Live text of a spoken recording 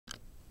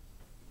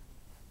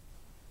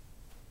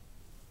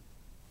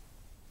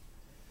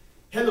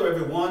Hello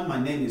everyone,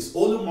 my name is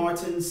Olu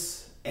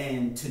Martins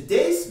and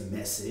today's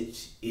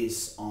message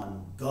is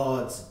on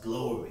God's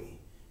glory.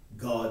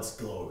 God's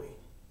glory.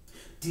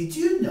 Did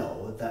you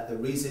know that the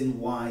reason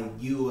why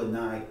you and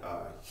I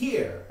are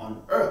here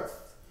on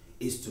earth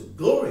is to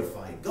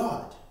glorify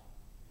God?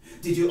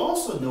 Did you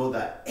also know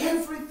that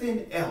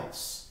everything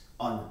else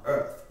on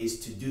earth is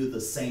to do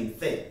the same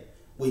thing,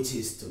 which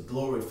is to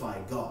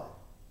glorify God?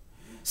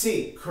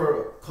 See,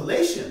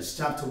 Colossians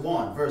chapter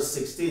 1 verse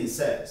 16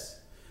 says,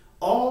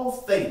 all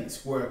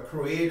things were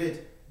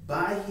created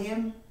by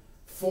him,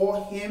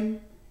 for him,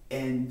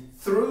 and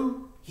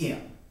through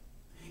him.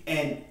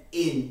 And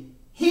in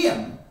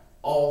him,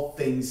 all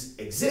things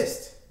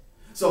exist.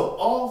 So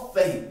all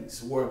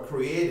things were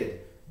created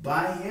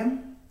by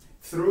him,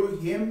 through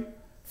him,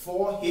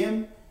 for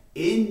him,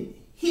 in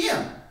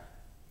him.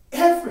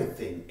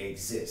 Everything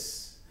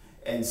exists.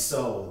 And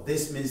so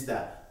this means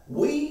that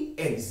we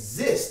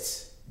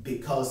exist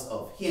because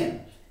of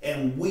him.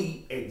 And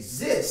we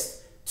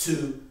exist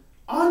to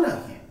honor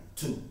him,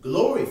 to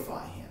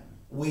glorify him.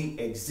 We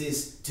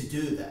exist to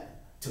do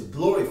that, to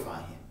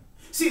glorify him.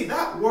 See,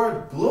 that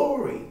word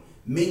glory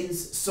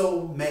means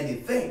so many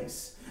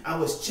things. I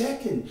was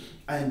checking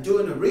and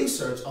doing a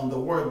research on the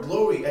word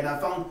glory, and I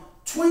found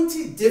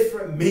 20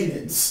 different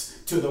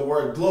meanings to the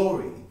word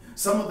glory.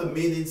 Some of the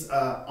meanings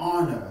are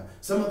honor.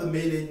 Some of the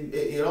meaning,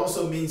 it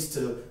also means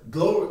to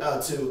glory,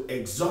 to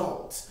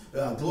exalt.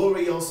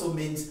 Glory also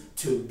means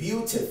to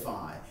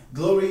beautify.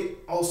 Glory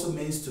also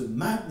means to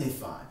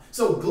magnify.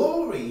 So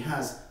glory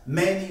has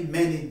many,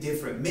 many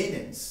different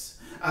meanings.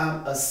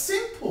 A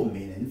simple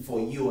meaning for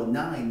you and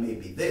I may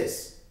be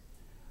this.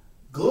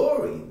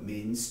 Glory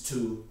means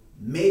to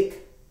make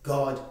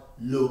God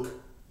look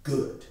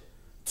good.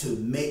 To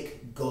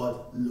make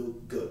God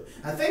look good.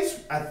 I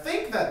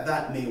think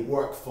that may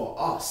work for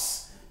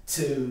us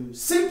to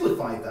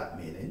simplify that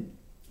meaning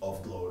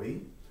of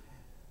glory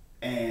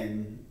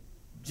and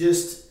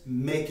just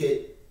make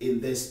it in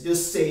this,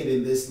 just say it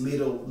in this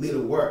little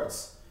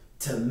words,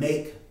 to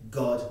make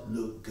God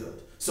look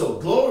good. So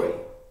glory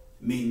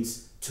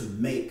means to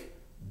make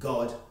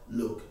God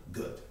look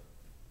good.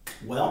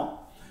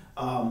 Well,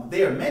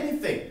 there are many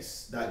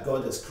things that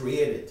God has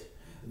created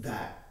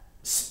that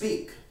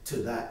speak to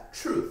that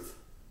truth.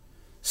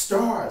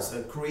 Stars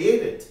are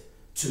created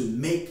to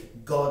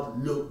make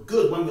God look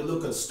good. When we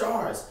look at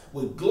stars,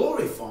 we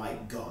glorify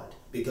God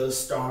because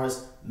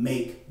stars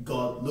make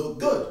God look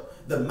good.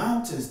 The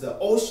mountains, the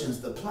oceans,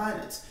 the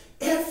planets,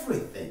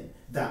 everything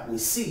that we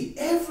see,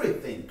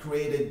 everything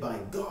created by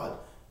God,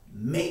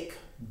 make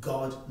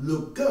God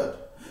look good.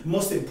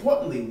 Most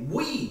importantly,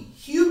 we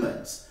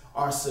humans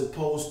are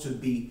supposed to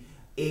be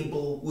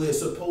able,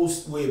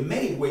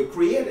 we're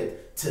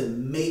created to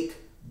make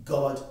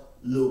God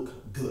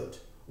look good.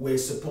 We're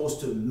supposed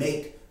to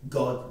make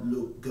God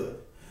look good.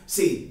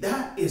 See,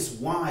 that is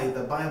why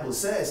the Bible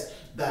says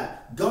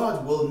that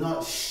God will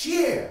not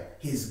share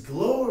his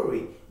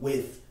glory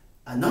with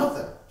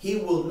another. He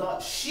will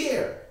not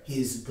share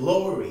his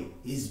glory,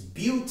 his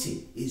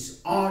beauty, his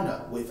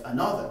honor with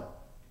another.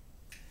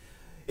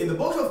 In the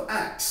book of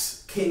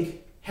Acts,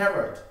 King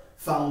Herod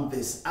found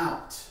this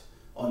out.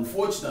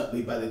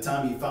 Unfortunately, by the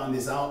time he found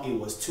this out, it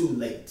was too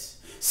late.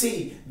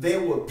 See,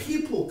 there were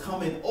people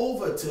coming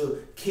over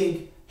to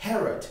King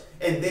Herod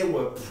and they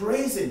were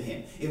praising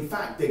him. In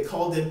fact, they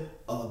called him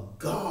a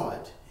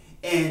god.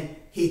 And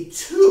he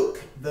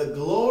took the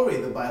glory,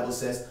 the Bible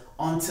says,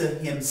 unto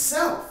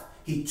himself.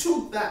 He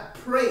took that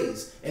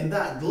praise and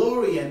that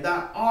glory and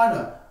that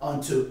honor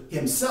unto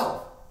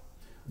himself.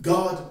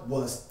 God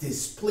was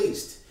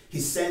displeased. He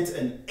sent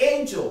an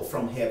angel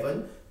from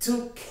heaven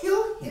to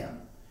kill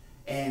him.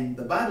 And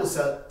the Bible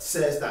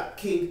says that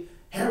King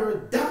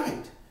Herod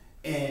died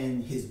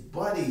and his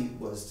body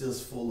was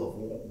just full of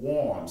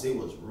worms. It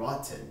was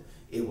rotten.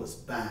 It was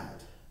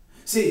bad.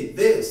 See,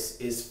 this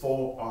is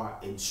for our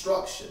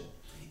instruction.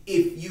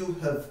 If you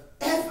have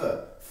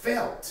ever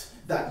felt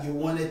that you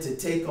wanted to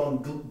take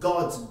on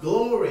God's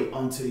glory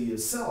unto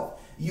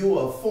yourself, you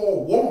are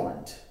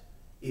forewarned.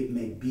 It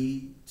may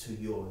be to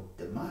your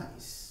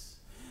demise.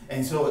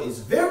 And so it's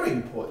very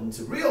important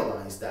to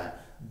realize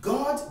that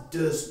God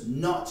does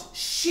not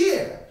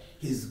share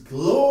his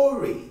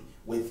glory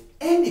with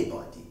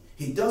anybody.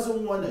 He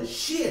doesn't want to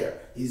share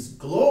his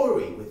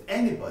glory with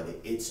anybody.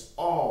 It's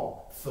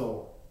all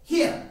for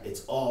him.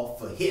 It's all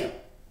for him.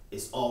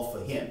 It's all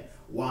for him.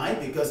 Why?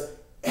 Because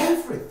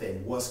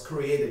everything was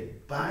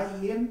created by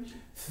him,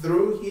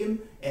 through him,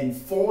 and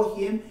for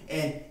him,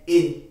 and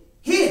in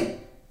him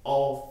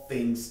all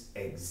things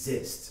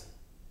exist.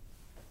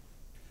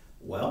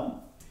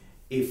 Well,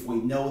 if we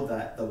know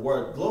that the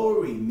word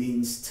glory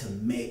means to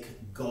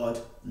make God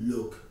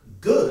look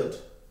good,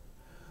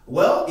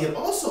 well, it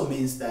also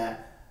means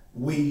that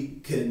we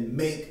can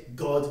make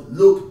God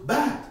look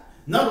bad.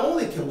 Not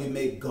only can we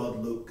make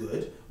God look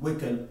good, we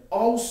can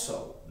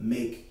also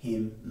make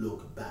him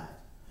look bad.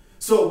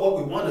 So what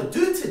we want to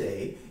do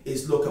today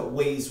is look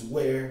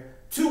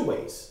at two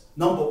ways.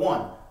 Number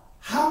one,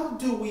 how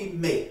do we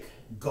make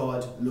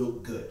God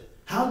look good?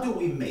 How do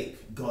we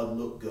make God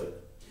look good?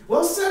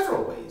 Well,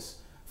 several ways.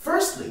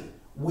 Firstly,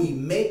 we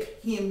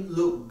make him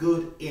look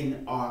good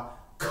in our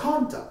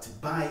conduct,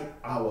 by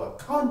our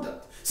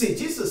conduct. See,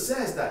 Jesus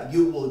says that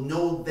you will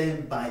know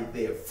them by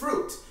their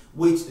fruit,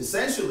 which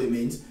essentially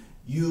means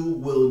you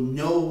will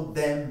know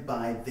them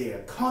by their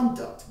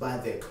conduct, by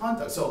their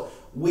conduct. So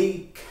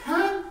we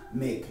can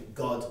make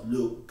God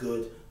look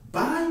good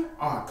by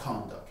our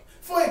conduct.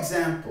 For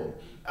example,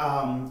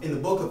 in the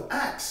book of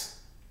Acts,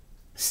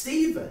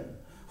 Stephen,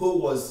 who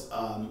was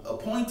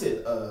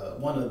appointed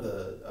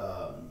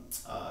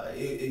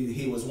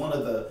he was one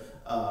of the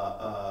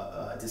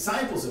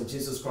disciples of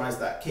Jesus Christ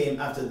that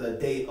came after the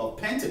day of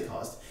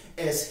Pentecost,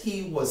 as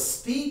he was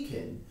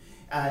speaking,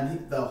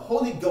 and the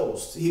Holy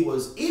Ghost, he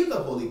was in the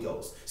Holy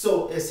Ghost.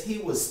 So as he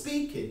was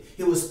speaking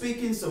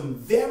some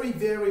very,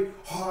 very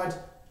hard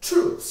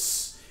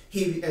truths.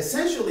 He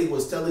essentially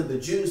was telling the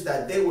Jews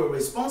that they were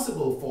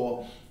responsible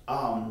for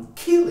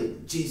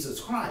killing Jesus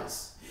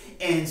Christ.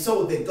 And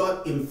so they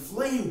got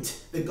inflamed,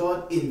 they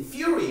got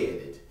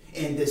infuriated,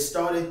 and they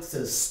started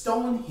to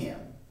stone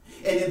him.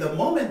 And in the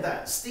moment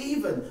that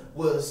Stephen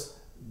was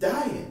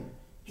dying,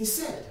 he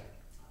said,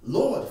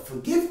 "Lord,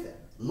 forgive them.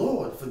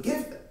 Lord,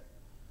 forgive them."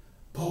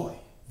 Boy,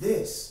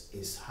 this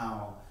is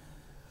how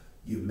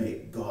you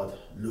make God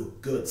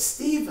look good.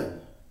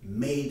 Stephen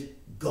made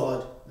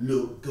God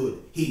look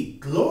good. He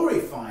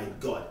glorified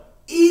God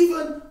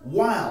even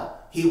while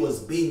he was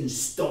being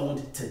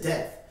stoned to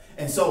death.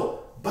 And so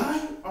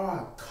by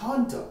our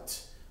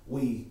conduct,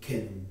 we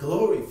can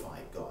glorify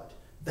God.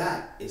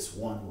 That is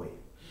one way.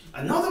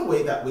 Another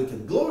way that we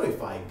can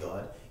glorify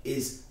God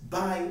is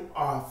by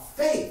our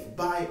faith,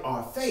 by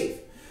our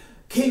faith.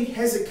 King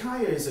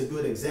Hezekiah is a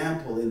good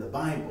example in the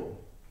Bible.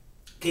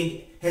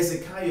 King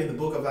Hezekiah in the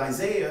book of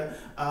Isaiah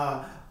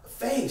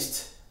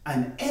faced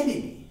an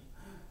enemy,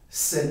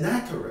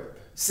 Sennacherib.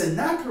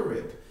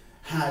 Sennacherib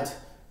had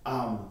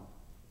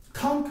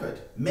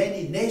conquered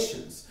many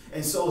nations.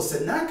 And so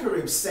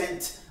Sennacherib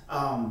sent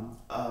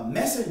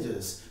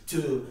messengers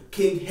to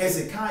King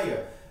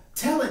Hezekiah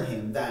telling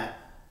him that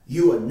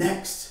you are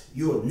next,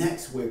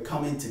 we're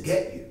coming to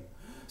get you.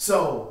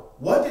 So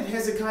what did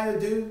Hezekiah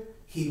do?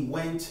 He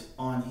went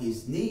on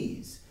his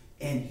knees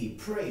and he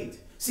prayed.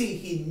 See,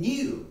 he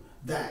knew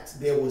that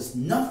there was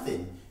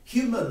nothing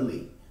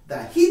humanly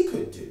that he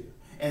could do.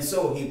 And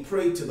so he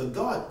prayed to the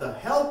God, the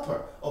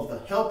helper of the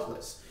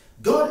helpless.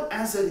 God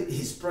answered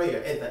his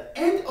prayer. At the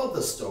end of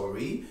the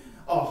story,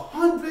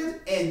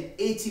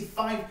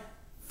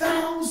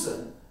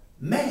 185,000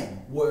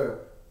 men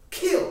were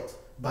killed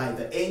by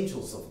the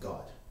angels of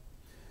God.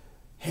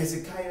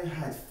 Hezekiah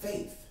had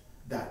faith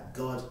that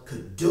God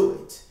could do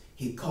it.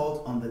 He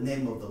called on the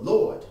name of the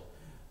Lord.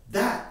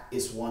 That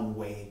is one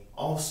way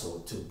also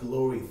to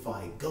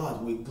glorify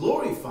God. We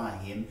glorify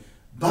him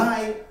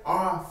by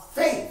our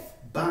faith,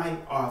 by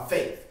our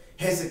faith.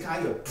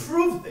 Hezekiah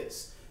proved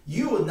this.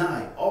 You and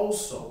I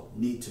also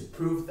need to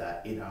prove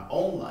that in our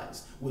own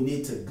lives. We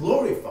need to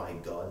glorify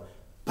God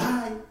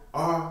by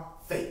our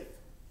faith.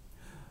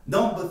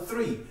 Number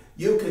 3,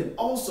 you can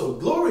also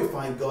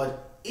glorify God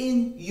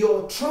in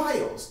your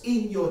trials,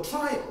 in your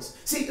trials.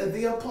 See,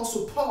 the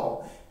Apostle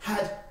Paul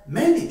had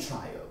many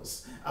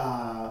trials.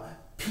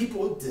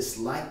 People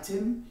disliked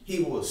him.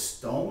 He was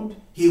stoned.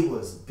 He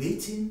was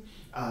beaten.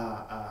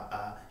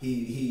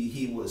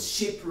 He was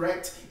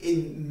shipwrecked.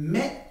 In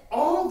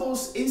all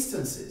those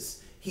instances,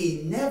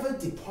 he never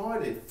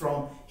departed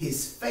from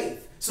his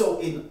faith. So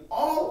in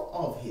all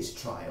of his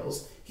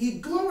trials, he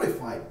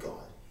glorified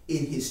God.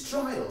 In his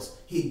trials,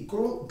 he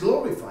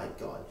glorified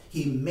God.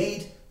 He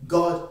made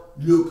God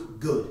look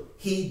good.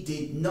 He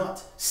did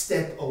not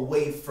step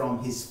away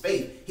from his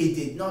faith. He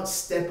did not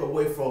step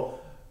away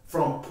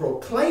from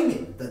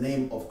proclaiming the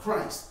name of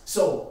Christ.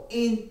 So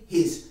in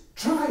his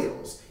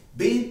trials,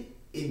 being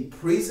in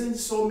prison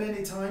so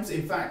many times,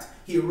 in fact,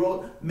 he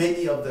wrote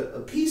many of the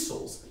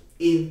epistles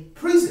in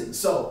prison.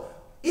 So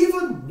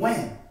even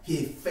when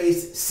he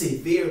faced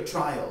severe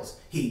trials,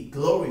 he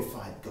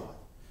glorified God.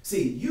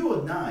 See, you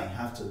and I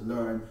have to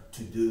learn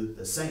to do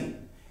the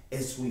same.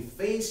 As we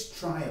face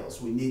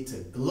trials, we need to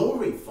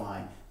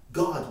glorify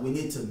God. We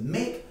need to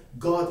make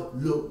God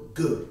look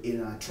good in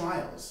our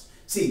trials.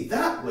 See,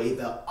 that way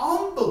the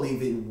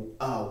unbelieving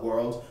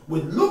world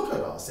would look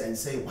at us and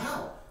say,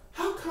 wow,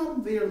 how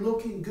come they're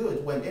looking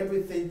good when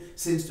everything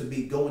seems to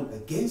be going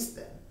against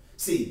them?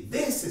 See,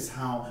 this is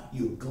how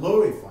you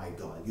glorify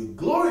God. You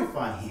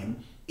glorify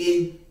him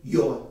in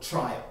your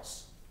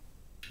trials.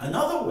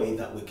 Another way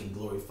that we can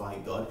glorify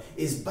God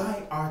is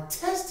by our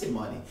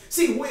testimony.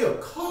 See, we are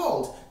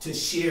called to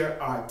share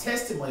our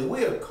testimony.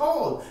 We are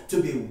called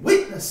to be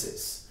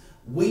witnesses.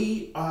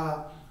 We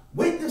are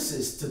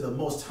witnesses to the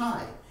Most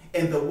High.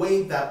 And the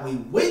way that we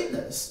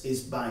witness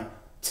is by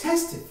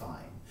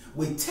testifying.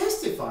 We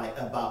testify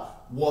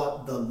about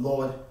what the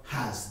Lord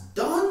has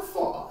done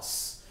for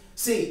us.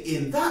 See,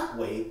 in that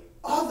way,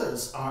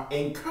 others are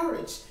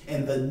encouraged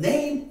and the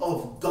name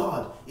of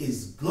God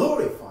is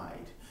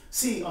glorified.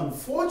 See,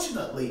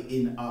 unfortunately,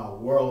 in our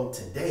world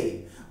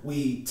today,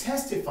 we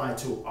testify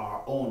to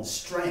our own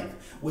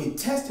strength. We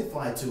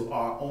testify to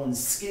our own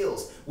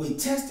skills. We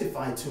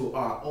testify to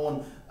our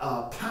own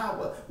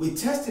power. We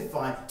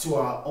testify to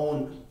our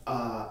own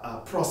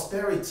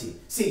prosperity.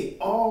 See,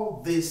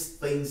 all these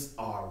things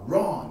are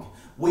wrong.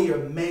 We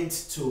are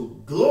meant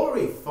to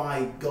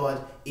glorify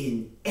God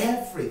in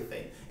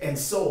everything. And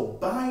so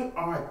by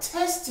our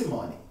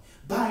testimony,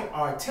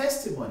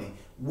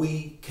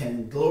 we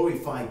can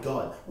glorify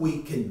God.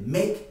 We can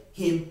make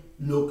him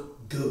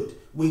look good.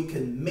 We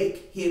can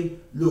make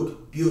him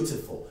look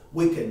beautiful.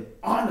 We can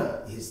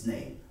honor his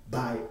name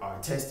by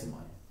our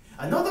testimony.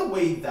 Another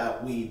way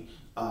that we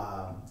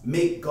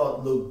make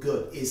God look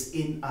good is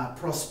in our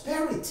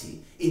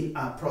prosperity. In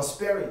our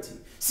prosperity.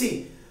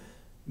 See,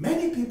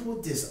 many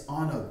people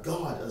dishonor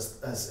God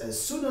as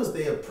soon as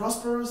they are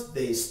prosperous,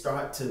 they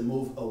start to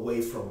move away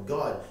from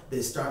God.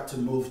 They start to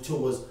move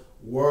towards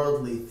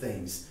worldly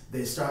things.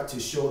 They start to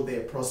show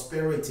their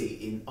prosperity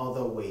in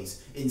other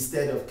ways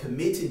instead of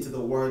committing to the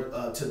word,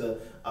 to the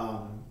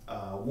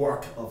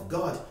work of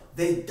God.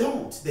 They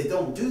don't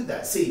do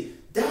that. See,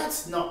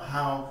 that's not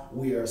how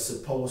we are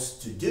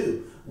supposed to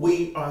do.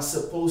 We are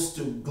supposed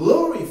to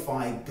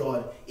glorify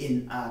God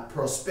in our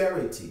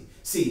prosperity.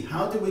 See,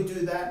 how do we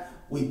do that?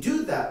 We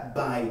do that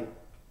by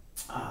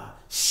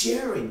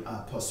sharing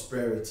our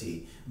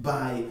prosperity,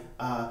 by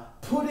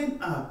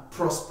putting our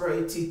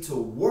prosperity to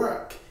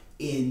work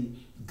in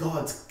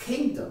God's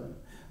kingdom,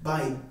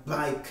 by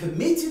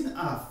committing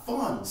our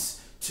funds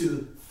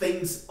to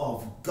things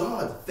of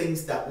God,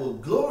 things that will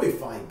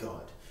glorify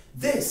God.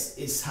 This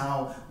is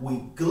how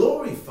we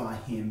glorify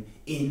him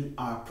in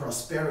our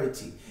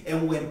prosperity.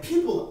 And when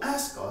people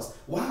ask us,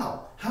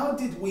 wow, how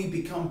did we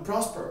become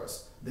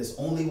prosperous? There's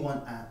only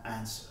one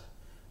answer: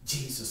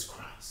 Jesus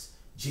Christ.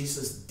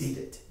 Jesus did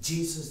it.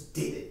 Jesus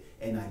did it.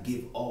 And I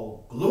give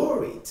all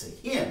glory to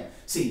him.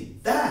 See,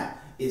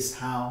 that is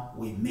how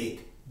we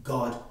make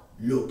God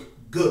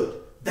look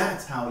good.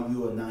 That's how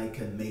you and I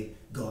can make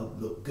God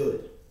look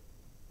good.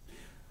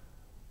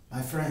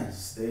 My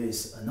friends, there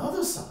is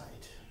another side.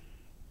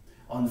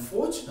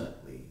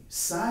 Unfortunately,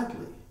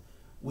 sadly,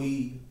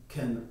 we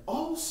can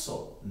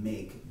also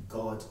make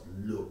God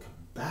look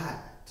bad.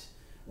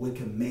 We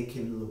can make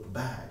him look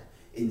bad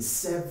in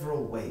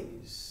several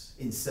ways.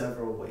 In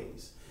several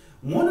ways.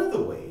 One of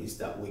the ways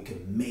that we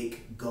can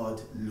make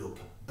God look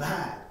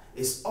bad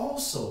is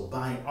also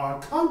by our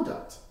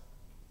conduct.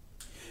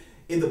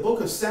 In the book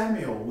of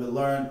Samuel, we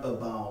learn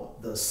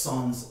about the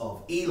sons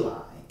of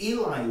Eli.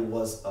 Eli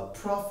was a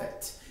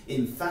prophet.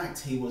 In fact,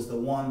 he was the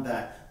one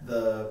that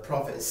the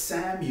prophet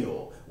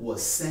Samuel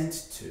was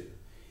sent to.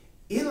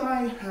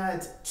 Eli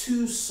had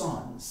two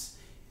sons.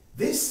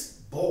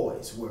 These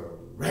boys were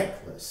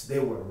reckless. They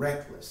were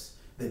reckless.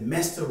 They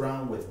messed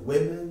around with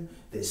women.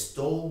 They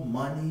stole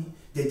money.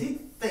 They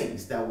did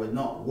things that were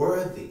not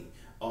worthy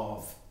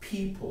of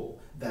people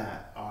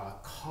that are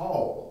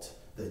called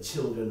the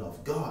children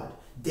of God.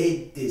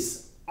 They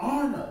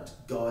dishonored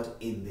God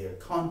in their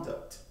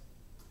conduct,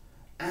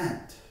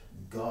 and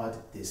God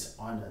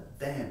dishonored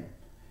them.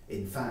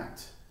 In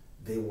fact,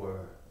 they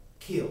were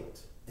killed.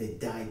 They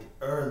died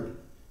early.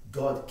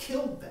 God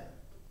killed them.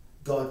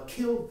 God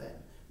killed them.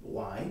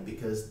 Why?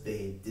 Because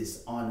they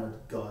dishonored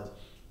God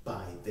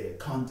by their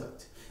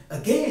conduct.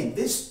 Again,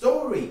 this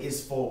story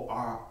is for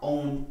our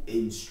own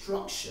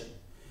instruction.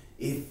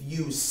 If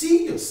you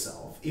see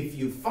yourself, if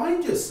you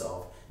find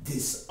yourself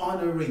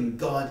dishonoring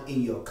God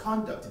in your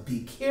conduct,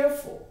 be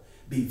careful.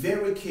 Be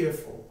very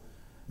careful.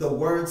 The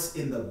words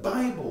in the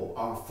Bible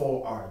are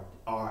for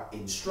our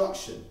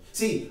instruction.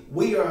 See,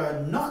 we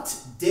are not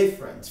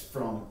different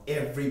from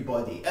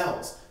everybody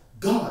else.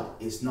 God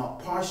is not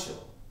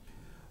partial.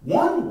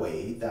 One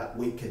way that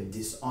we can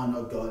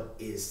dishonor God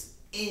is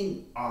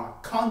in our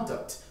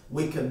conduct.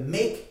 We can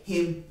make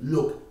him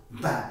look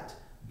bad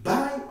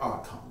by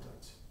our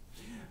conduct.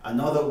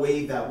 Another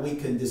way that we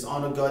can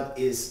dishonor God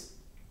is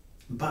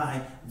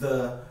by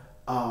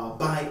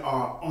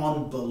our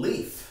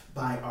unbelief.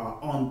 By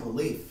our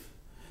unbelief.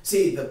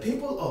 See, the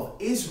people of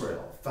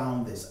Israel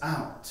found this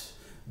out.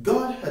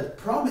 God had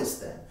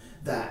promised them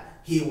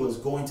that he was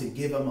going to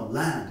give them a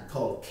land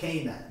called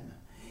Canaan.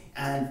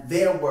 And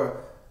there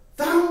were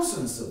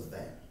thousands of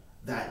them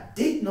that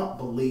did not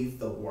believe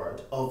the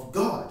word of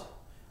God.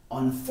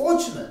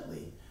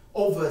 Unfortunately,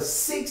 over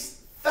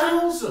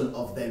 6,000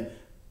 of them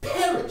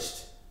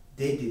perished.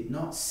 They did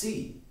not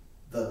see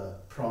the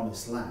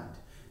promised land.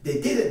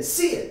 They didn't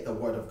see it, the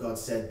word of God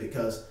said,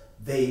 because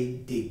they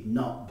did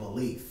not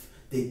believe.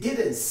 They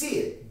didn't see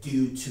it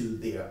due to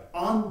their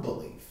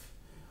unbelief.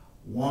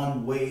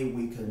 One way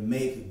we can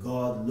make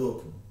God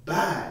look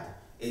bad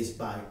is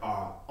by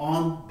our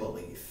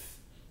unbelief.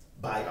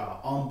 By our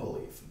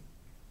unbelief.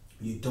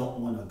 You don't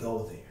want to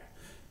go there.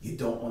 You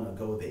don't want to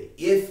go there.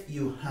 If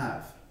you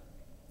have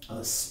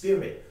a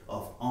spirit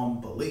of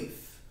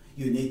unbelief,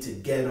 you need to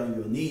get on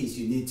your knees.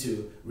 You need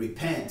to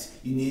repent.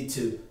 You need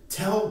to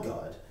tell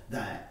God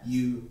that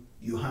you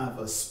have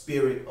a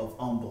spirit of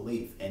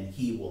unbelief, and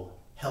he will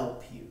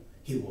help you.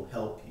 He will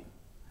help you.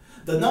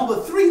 The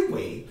number 3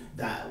 way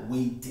that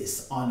we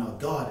dishonor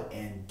God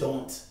and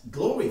don't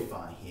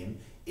glorify him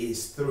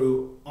is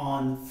through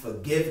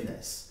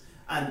unforgiveness.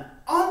 An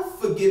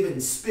unforgiving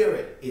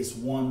spirit is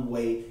one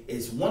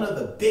of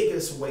the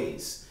biggest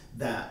ways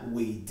that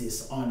we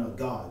dishonor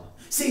God.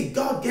 See,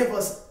 God gave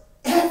us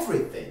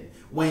everything.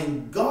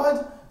 When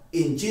God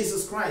in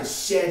Jesus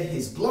Christ shed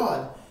his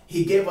blood,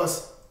 he gave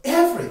us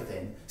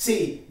everything.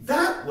 See,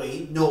 that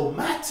way, no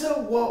matter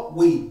what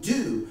we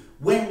do,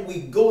 when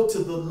we go to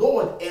the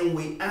Lord and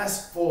we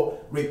ask for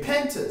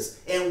repentance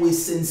and we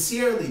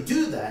sincerely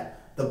do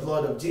that, the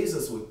blood of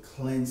Jesus will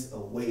cleanse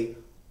away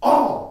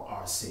all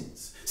our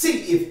sins.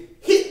 See,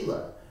 if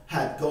Hitler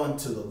had gone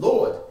to the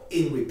Lord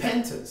in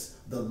repentance,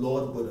 the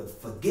Lord would have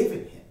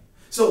forgiven him.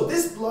 So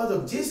this blood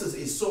of Jesus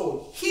is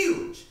so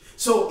huge.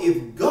 So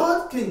if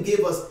God can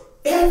give us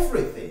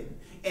everything,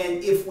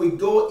 and if we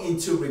go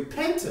into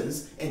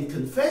repentance and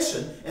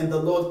confession and the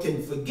Lord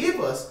can forgive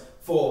us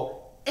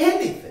for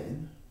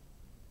anything,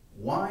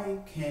 why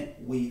can't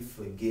we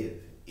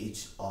forgive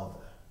each other?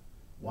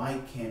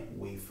 Why can't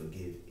we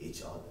forgive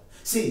each other?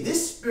 See,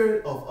 this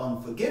spirit of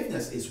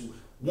unforgiveness is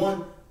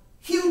one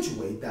huge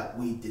way that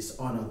we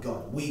dishonor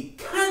God. We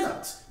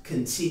cannot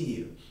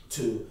continue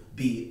to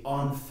be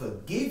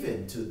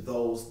unforgiving to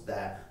those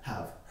that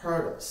have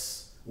hurt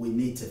us. We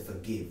need to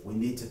forgive. We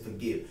need to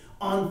forgive.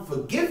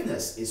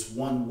 Unforgiveness is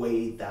one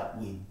way that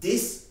we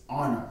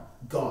dishonor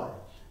God.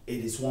 It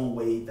is one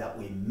way that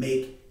we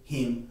make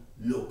him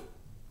look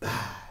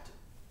bad.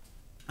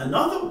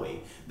 Another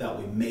way that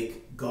we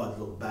make God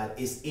look bad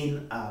is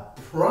in our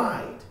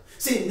pride.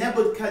 See,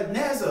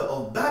 Nebuchadnezzar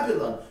of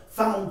Babylon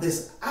found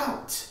this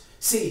out.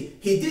 See,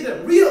 he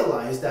didn't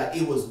realize that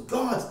it was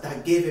God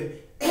that gave him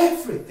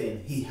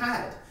everything he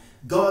had.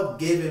 God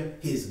gave him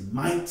his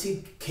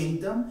mighty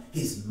kingdom,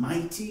 his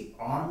mighty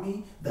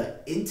army, the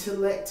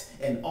intellect,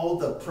 and all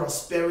the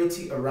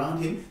prosperity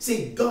around him.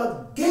 See,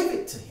 God gave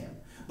it to him.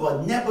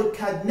 But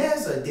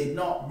Nebuchadnezzar did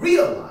not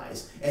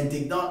realize and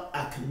did not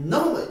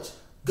acknowledge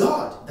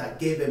God that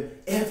gave him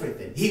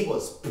everything. He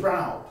was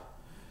proud.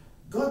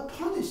 God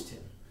punished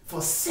him.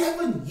 For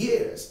 7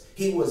 years,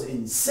 he was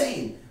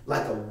insane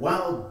like a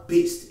wild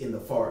beast in the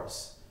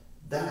forest.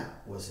 That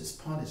was his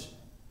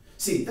punishment.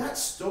 See, that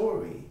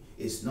story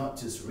is not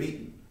just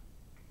written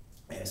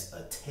as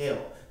a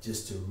tale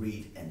just to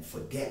read and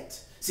forget.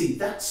 See,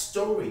 that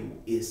story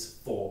is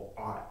for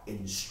our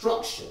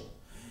instruction.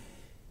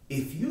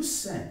 If you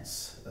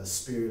sense a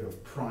spirit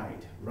of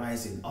pride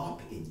rising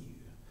up in you,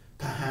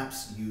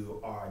 perhaps you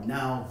are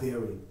now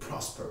very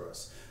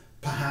prosperous.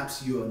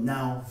 Perhaps you are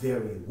now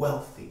very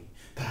wealthy.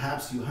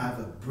 Perhaps you have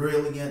a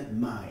brilliant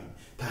mind.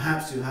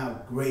 Perhaps you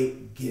have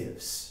great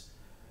gifts.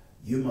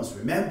 You must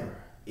remember,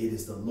 it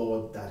is the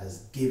Lord that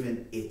has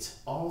given it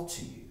all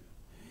to you.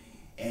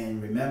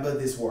 And remember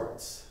these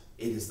words.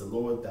 It is the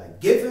Lord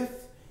that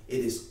giveth. It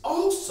is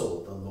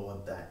also the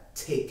Lord that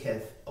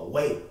taketh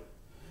away.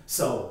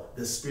 So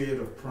the spirit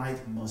of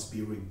pride must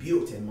be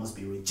rebuked and must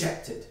be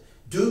rejected.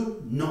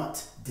 Do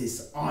not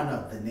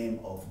dishonor the name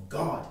of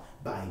God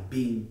by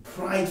being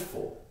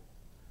prideful.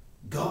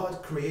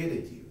 God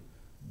created you.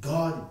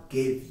 God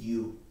gave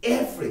you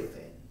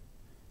everything.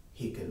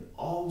 He can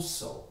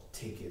also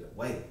take it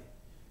away.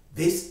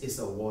 This is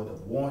a word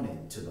of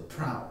warning to the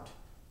proud.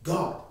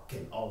 God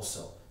can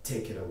also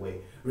take it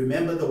away.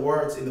 Remember the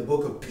words in the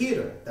book of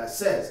Peter that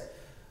says,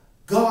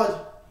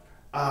 God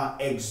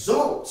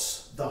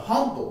exalts the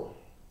humble,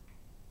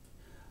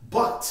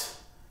 but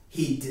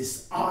he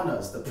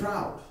dishonors the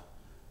proud.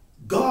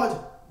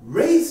 God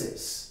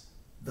raises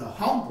the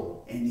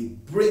humble and he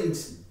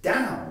brings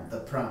down the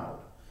proud.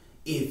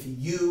 If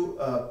you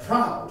are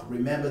proud,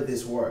 remember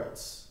these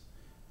words.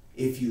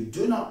 If you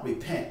do not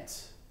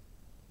repent,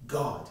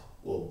 God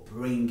will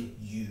bring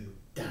you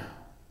down.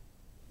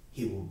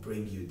 He will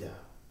bring you down.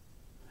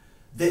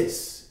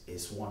 This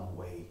is one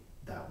way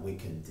that we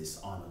can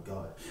dishonor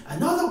God.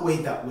 Another way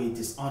that we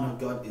dishonor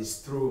God is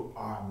through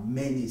our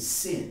many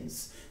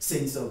sins.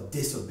 Sins of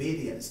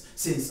disobedience,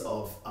 sins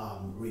of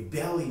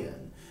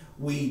rebellion.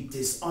 We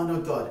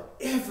dishonor God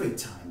every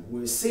time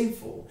we're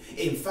sinful.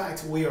 In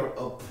fact, we are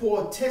a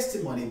poor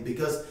testimony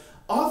because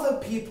other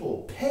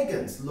people,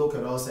 pagans, look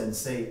at us and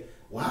say,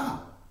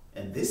 wow,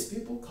 and these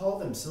people call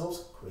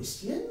themselves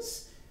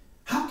Christians?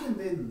 How can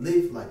they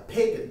live like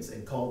pagans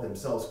and call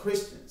themselves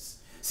Christians?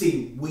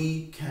 See,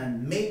 we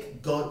can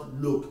make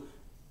God look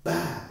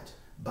bad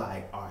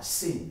by our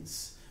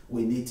sins.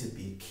 We need to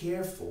be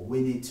careful. We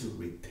need to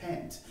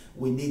repent.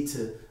 We need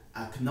to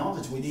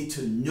acknowledge. We need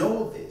to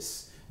know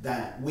this,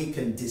 that we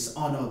can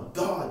dishonor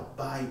God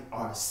by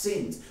our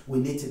sins. We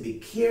need to be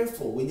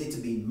careful. We need to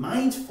be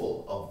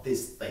mindful of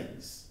these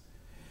things.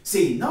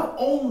 See, not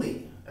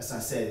only, as I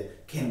said,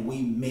 can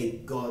we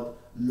make God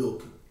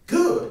look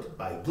good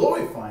by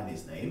glorifying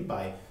his name,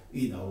 by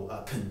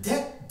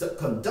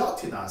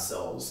conducting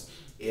ourselves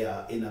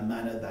in a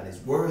manner that is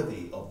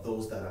worthy of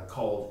those that are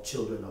called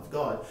children of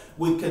God,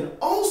 we can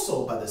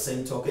also, by the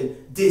same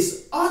token,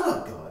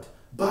 dishonor God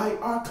by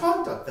our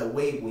conduct, the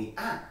way we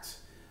act.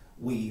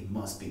 We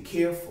must be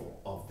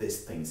careful of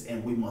these things,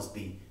 and we must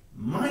be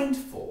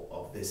mindful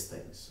of these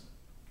things.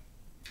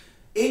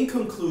 In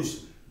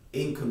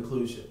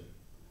conclusion,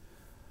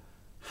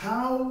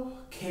 how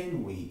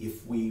can we,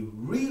 if we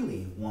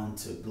really want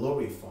to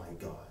glorify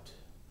God,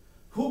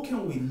 who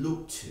can we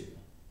look to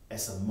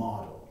as a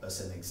model,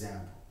 as an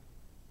example?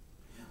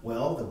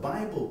 Well, the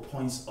Bible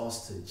points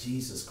us to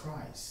Jesus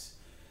Christ.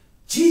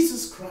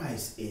 Jesus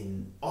Christ,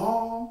 in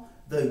all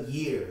the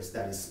years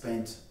that he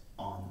spent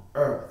on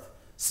earth,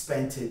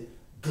 spent it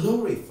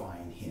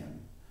glorifying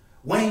him.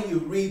 When you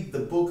read the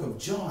book of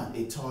John,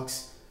 it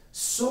talks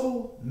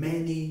so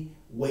many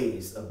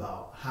ways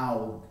about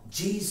how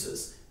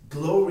Jesus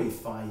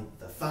glorified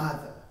the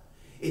Father.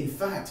 In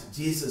fact,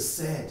 Jesus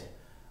said,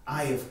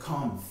 I have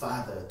come,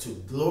 Father, to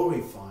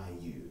glorify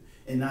you,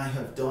 and I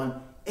have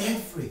done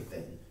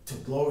everything to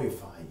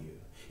glorify you.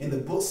 In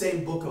the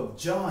same book of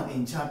John,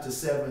 in chapter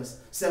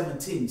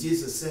 17,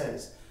 Jesus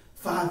says,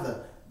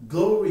 Father,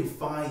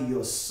 glorify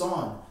your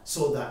Son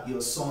so that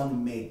your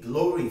Son may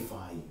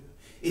glorify you.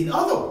 In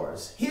other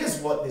words, here's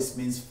what this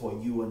means for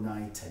you and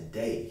I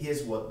today.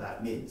 Here's what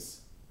that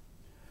means.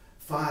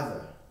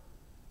 Father,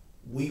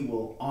 we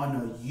will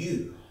honor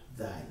you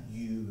that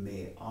you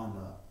may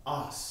honor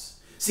us.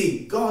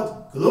 See,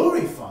 God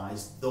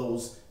glorifies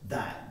those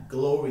that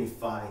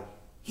glorify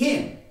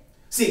him.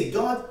 See,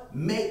 God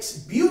makes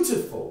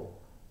beautiful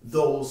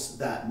those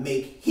that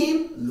make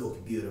him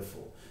look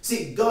beautiful.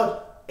 See,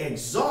 God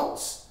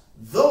exalts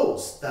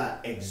those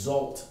that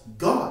exalt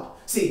God.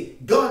 See,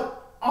 God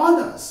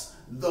honors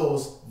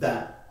those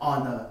that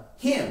honor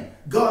him.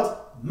 God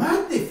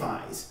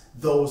magnifies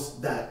those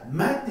that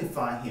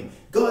magnify him.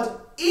 God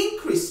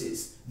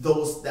increases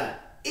those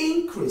that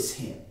increase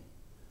him.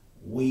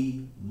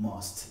 We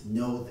must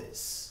know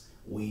this.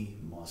 We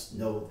must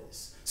know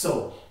this.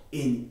 So,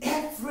 in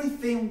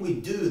everything we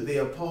do, the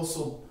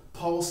Apostle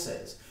Paul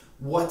says,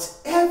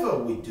 whatever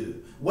we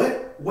do,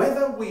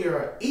 whether we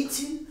are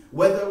eating,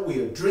 whether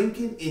we are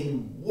drinking,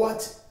 in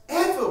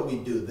whatever we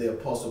do, the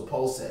Apostle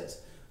Paul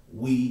says,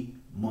 we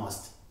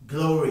must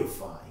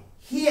glorify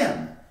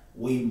him.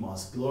 We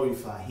must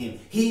glorify him.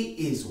 He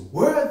is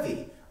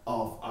worthy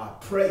of our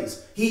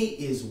praise. He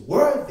is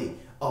worthy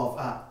of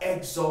our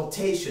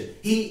exaltation.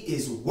 He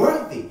is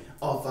worthy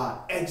of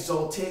our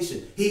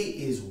exaltation.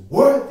 He is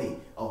worthy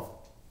of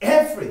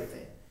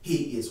everything.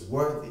 He is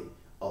worthy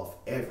of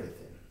everything.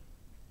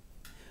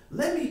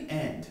 Let me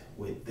end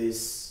with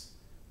this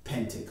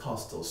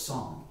Pentecostal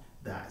song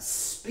that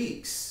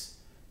speaks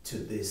to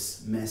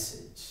this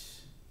message.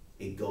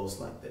 It goes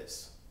like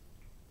this.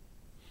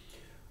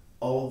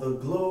 All the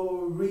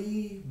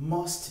glory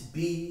must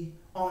be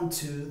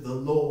unto the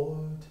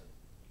Lord,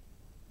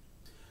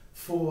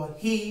 for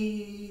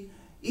he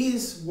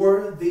is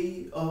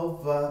worthy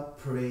of our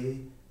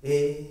praise.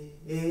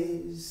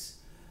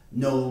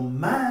 No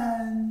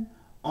man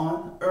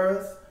on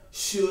earth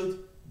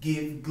should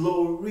give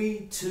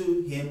glory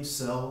to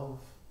himself.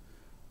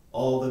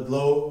 All the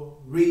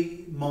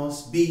glory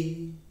must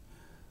be,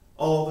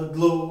 all the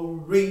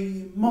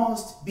glory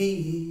must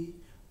be,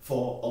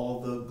 for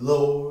all the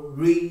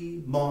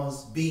glory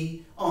must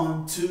be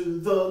unto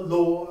the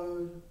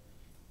Lord.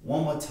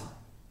 One more time.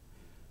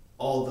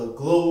 All the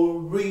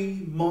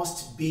glory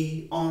must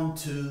be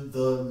unto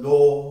the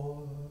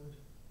Lord,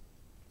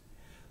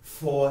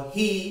 for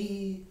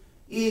he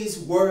is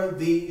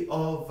worthy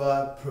of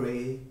our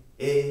praise.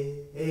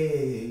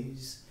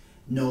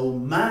 No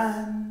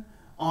man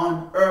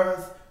on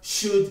earth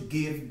should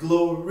give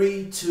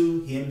glory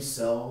to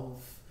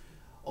himself.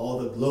 All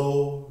the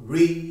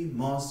glory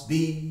must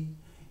be,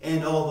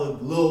 and all the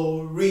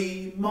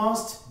glory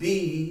must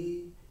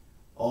be,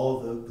 all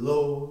the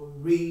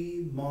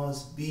glory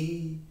must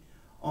be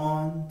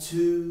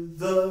unto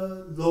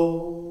the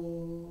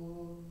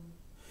Lord.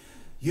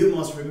 You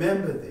must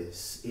remember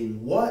this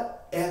in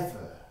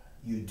whatever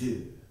you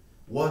do.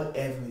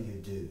 Whatever you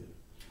do,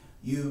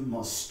 you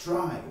must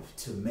strive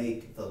to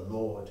make the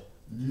Lord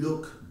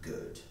look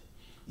good.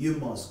 You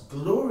must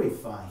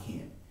glorify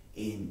him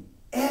in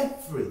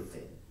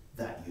everything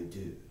that you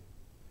do.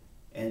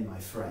 And my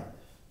friend,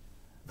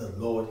 the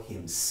Lord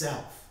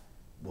himself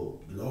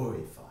will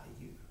glorify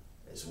you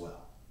as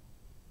well.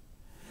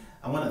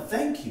 I want to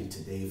thank you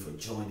today for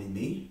joining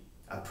me.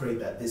 I pray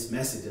that this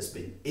message has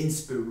been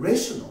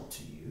inspirational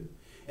to you,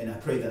 and I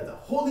pray that the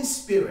Holy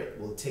Spirit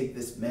will take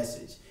this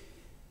message,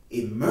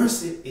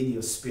 immerse it in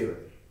your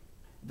spirit,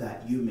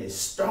 that you may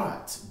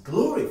start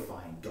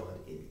glorifying God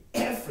in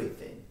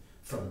everything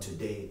from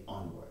today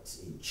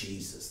onwards, in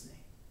Jesus' name.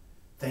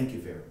 Thank you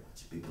very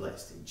much. Be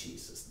blessed in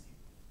Jesus' name.